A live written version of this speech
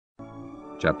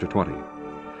Chapter 20.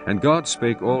 And God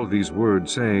spake all these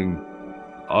words, saying,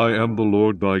 I am the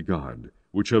Lord thy God,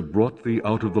 which have brought thee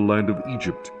out of the land of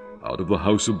Egypt, out of the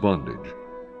house of bondage.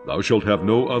 Thou shalt have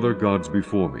no other gods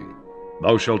before me.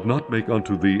 Thou shalt not make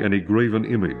unto thee any graven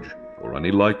image, or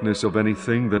any likeness of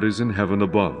anything that is in heaven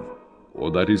above, or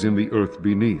that is in the earth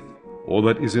beneath, or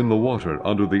that is in the water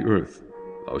under the earth.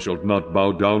 Thou shalt not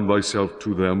bow down thyself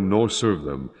to them, nor serve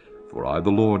them. For I, the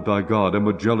Lord thy God, am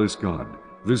a jealous God,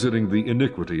 visiting the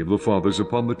iniquity of the fathers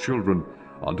upon the children,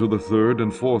 unto the third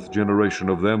and fourth generation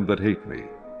of them that hate me,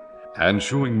 and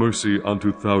shewing mercy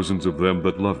unto thousands of them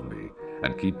that love me,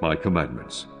 and keep my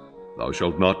commandments. Thou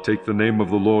shalt not take the name of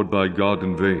the Lord thy God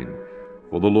in vain,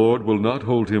 for the Lord will not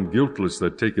hold him guiltless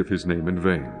that taketh his name in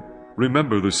vain.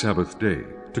 Remember the Sabbath day,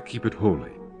 to keep it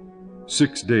holy.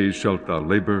 6 days shalt thou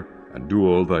labor, and do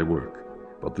all thy work.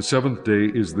 But the seventh day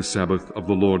is the Sabbath of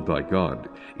the Lord thy God.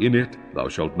 In it thou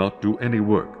shalt not do any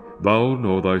work, thou,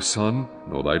 nor thy son,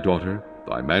 nor thy daughter,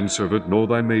 thy manservant, nor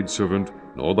thy maidservant,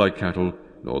 nor thy cattle,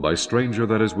 nor thy stranger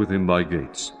that is within thy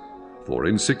gates. For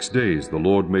in 6 days the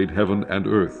Lord made heaven and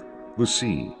earth, the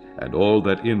sea, and all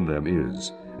that in them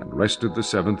is, and rested the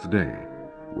seventh day.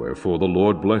 Wherefore the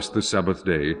Lord blessed the Sabbath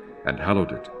day, and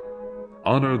hallowed it.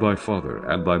 Honor thy father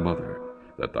and thy mother,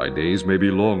 that thy days may be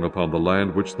long upon the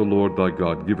land which the Lord thy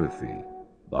God giveth thee.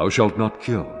 Thou shalt not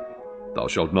kill. Thou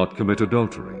shalt not commit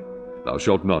adultery. Thou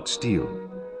shalt not steal.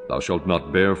 Thou shalt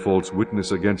not bear false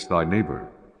witness against thy neighbor.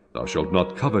 Thou shalt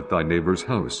not covet thy neighbor's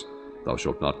house. Thou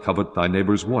shalt not covet thy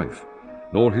neighbor's wife,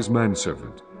 nor his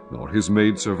manservant, nor his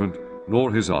maidservant,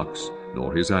 nor his ox,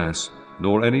 nor his ass,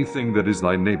 nor anything that is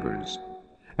thy neighbor's.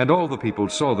 And all the people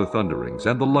saw the thunderings,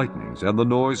 and the lightnings, and the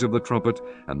noise of the trumpet,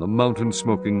 and the mountain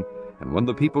smoking. And when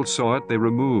the people saw it, they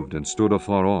removed, and stood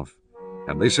afar off.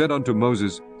 And they said unto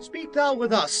Moses, Speak thou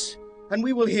with us, and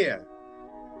we will hear.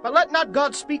 But let not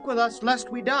God speak with us,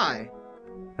 lest we die.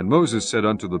 And Moses said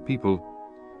unto the people,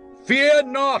 Fear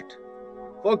not,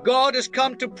 for God is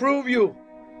come to prove you,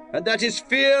 and that his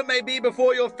fear may be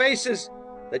before your faces,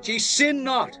 that ye sin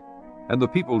not. And the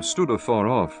people stood afar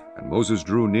off, and Moses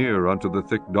drew near unto the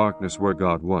thick darkness where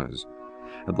God was.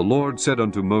 And the Lord said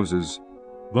unto Moses,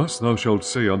 Thus thou shalt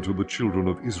say unto the children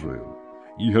of Israel,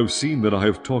 Ye have seen that I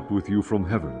have talked with you from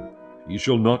heaven. Ye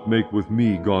shall not make with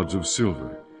me gods of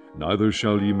silver, neither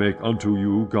shall ye make unto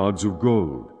you gods of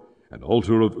gold. An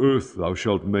altar of earth thou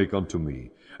shalt make unto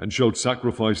me, and shalt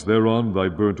sacrifice thereon thy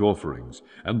burnt offerings,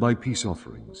 and thy peace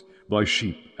offerings, thy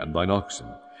sheep and thine oxen.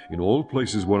 In all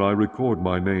places where I record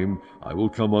my name, I will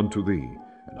come unto thee,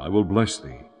 and I will bless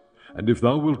thee. And if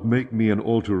thou wilt make me an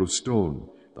altar of stone,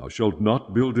 thou shalt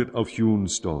not build it of hewn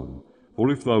stone. For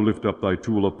if thou lift up thy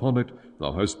tool upon it,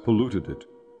 thou hast polluted it.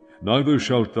 Neither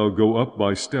shalt thou go up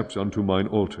by steps unto mine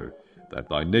altar, that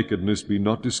thy nakedness be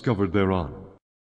not discovered thereon.